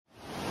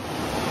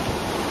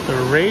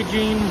The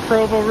raging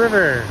Provo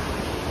River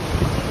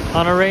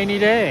on a rainy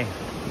day.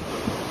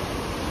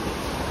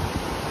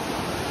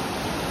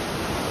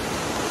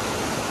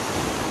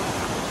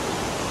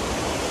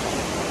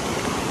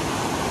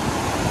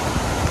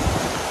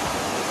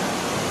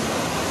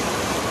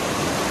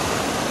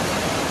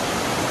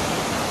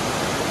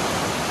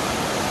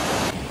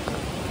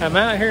 I'm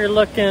out here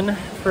looking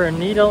for a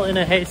needle in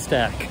a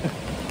haystack.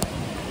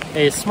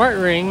 A smart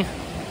ring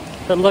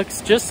that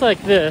looks just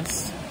like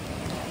this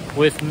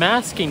with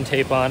masking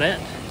tape on it.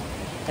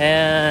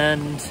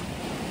 And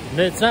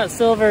it's not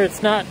silver,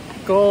 it's not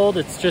gold,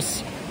 it's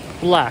just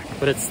black,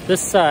 but it's this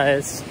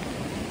size.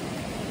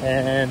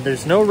 And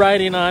there's no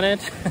writing on it.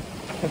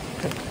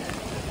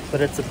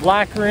 But it's a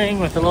black ring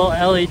with a little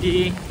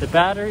LED. The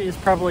battery is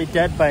probably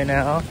dead by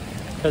now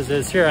because it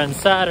was here on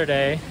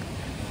Saturday.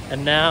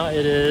 And now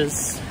it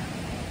is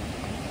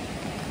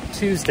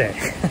Tuesday.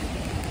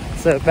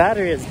 So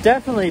battery is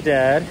definitely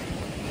dead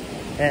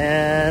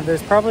and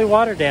there's probably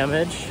water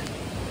damage.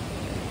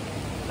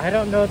 I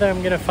don't know that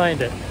I'm gonna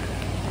find it,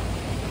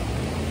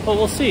 but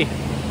we'll see.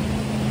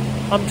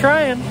 I'm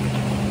trying.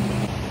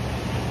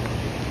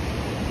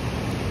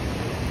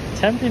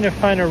 Attempting to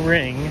find a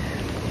ring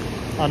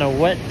on a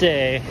wet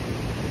day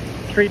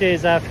 3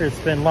 days after it's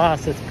been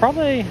lost. It's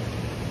probably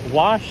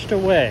washed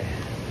away.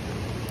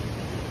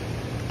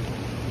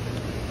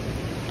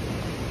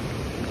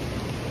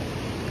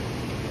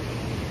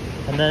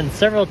 And then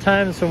several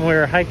times when we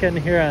were hiking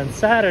here on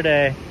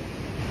Saturday,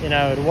 you know,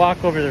 I would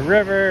walk over the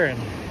river and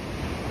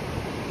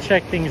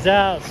check things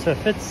out. So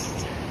if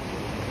it's,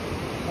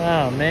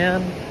 oh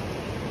man.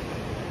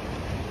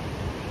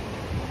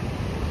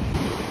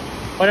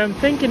 What I'm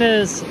thinking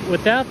is,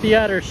 without the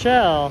outer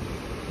shell,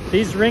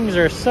 these rings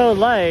are so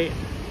light,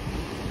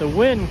 the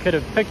wind could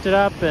have picked it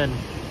up and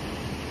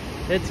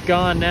it's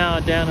gone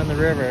now down in the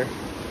river.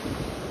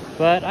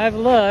 But I've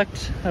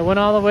looked, I went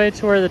all the way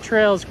to where the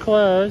trail's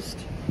closed,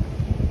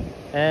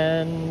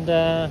 and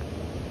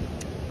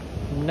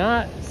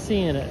not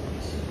seeing it.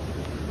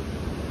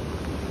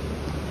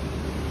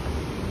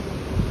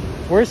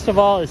 Worst of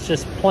all, it's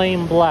just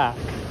plain black.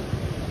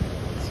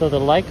 So the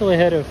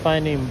likelihood of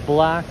finding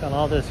black on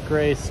all this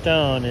gray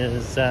stone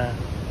is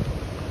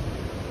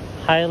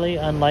highly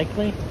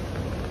unlikely.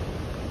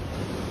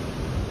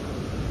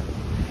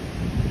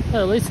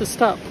 Well, at least it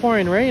stopped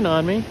pouring rain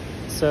on me,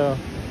 so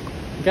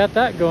got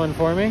that going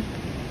for me.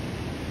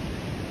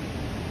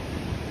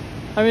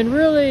 I mean,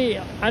 really,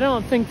 I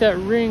don't think that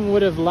ring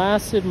would have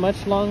lasted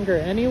much longer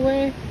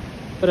anyway,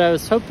 but I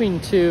was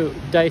hoping to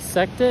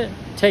dissect it,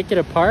 take it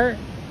apart,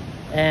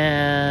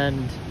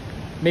 and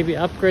maybe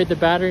upgrade the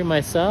battery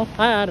myself.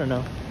 I don't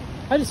know.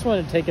 I just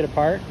wanted to take it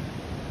apart,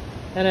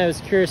 and I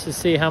was curious to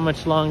see how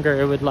much longer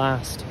it would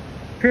last.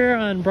 Here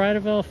on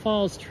Bridal Vale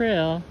Falls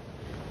Trail,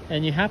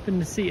 and you happen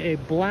to see a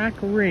black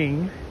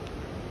ring.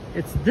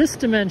 It's this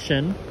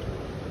dimension.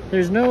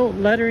 There's no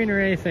lettering or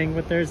anything,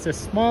 but there's a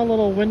small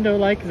little window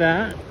like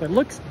that, but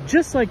looks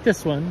just like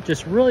this one,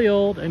 just really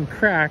old and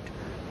cracked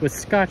with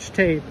Scotch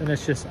tape, and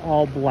it's just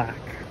all black.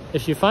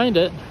 If you find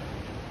it,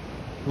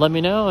 let me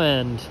know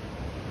and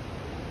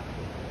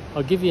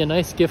I'll give you a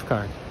nice gift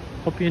card.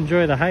 Hope you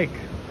enjoy the hike.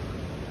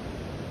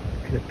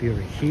 Could it be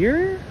over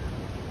here?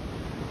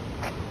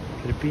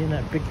 Could it be in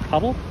that big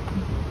puddle?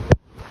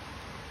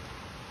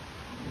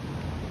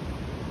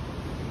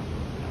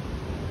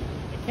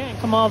 Can't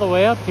come all the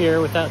way up here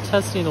without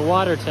testing the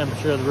water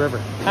temperature of the river.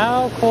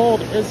 How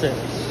cold is it?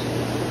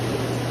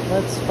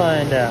 Let's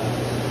find out.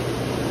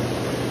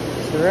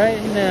 So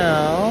right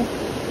now,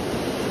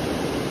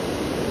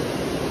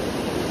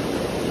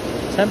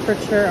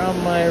 temperature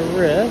on my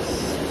wrist,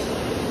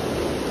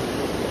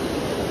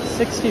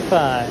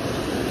 65,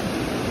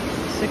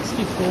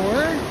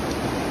 64.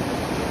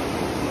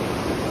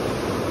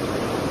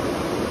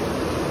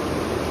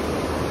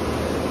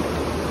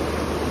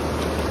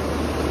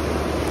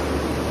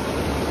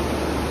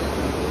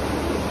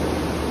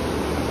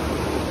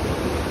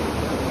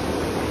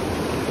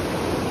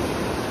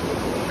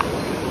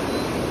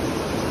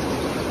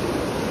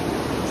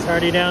 It's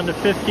already down to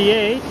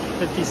 58,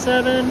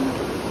 57.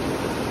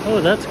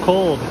 Oh, that's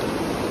cold.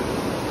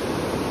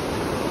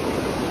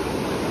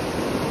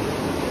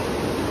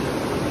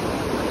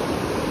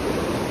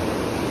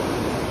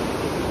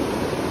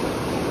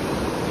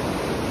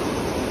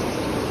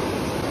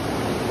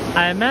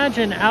 I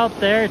imagine out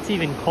there it's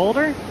even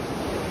colder.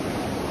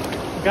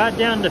 Got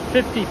down to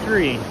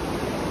 53.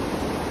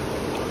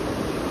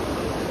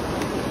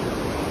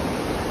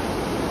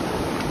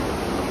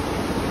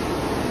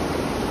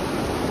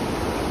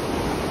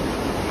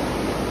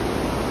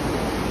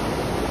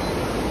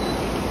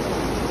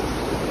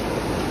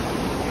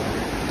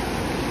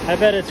 I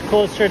bet it's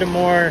closer to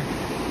more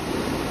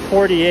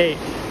 48.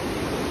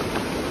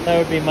 That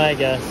would be my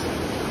guess.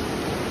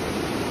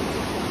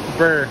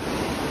 Brr.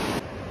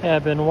 Yeah,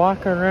 I've been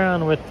walking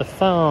around with the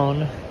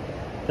phone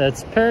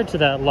that's paired to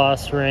that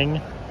lost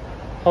ring,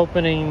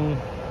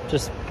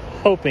 just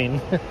hoping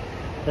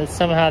that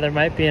somehow there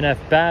might be enough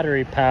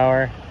battery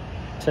power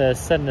to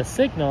send a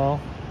signal,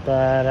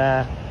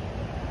 but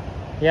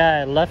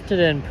Yeah, I left it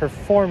in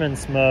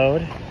performance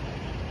mode.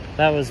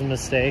 That was a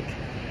mistake.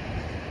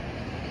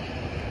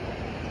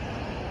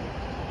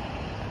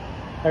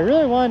 I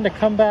really wanted to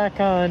come back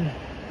on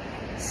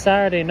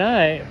Saturday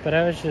night, but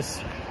I was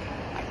just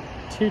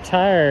too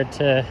tired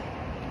to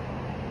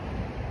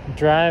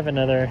drive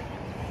another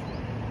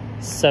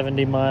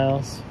 70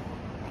 miles.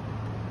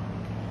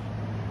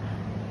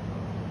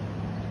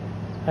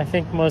 I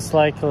think most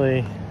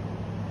likely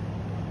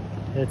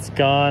it's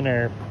gone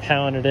or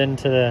pounded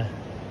into the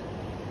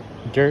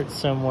dirt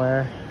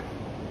somewhere.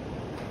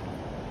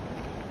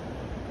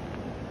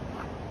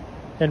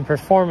 In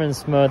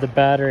performance mode, the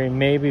battery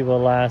maybe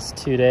will last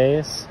 2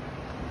 days.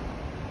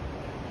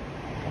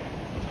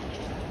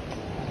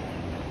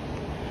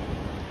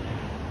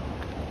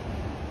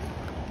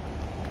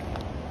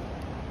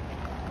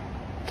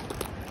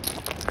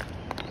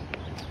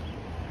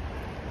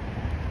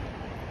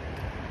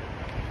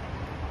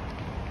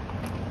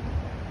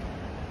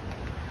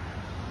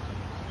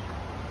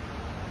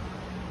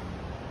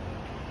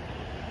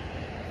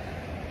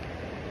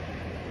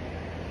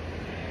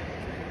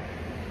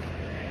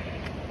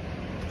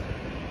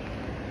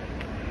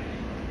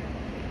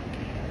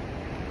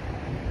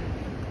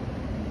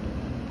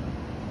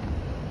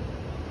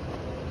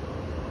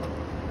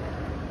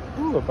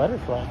 Ooh, a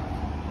butterfly.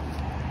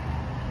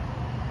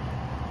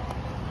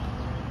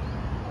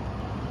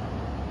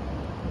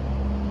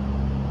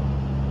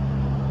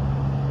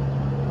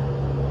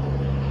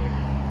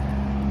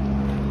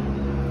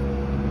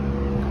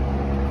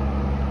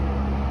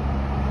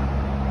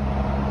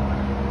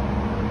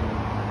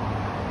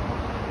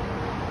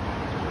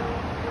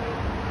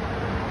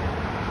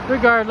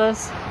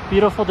 Regardless,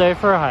 beautiful day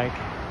for a hike.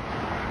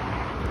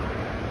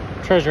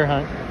 Treasure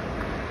hunt.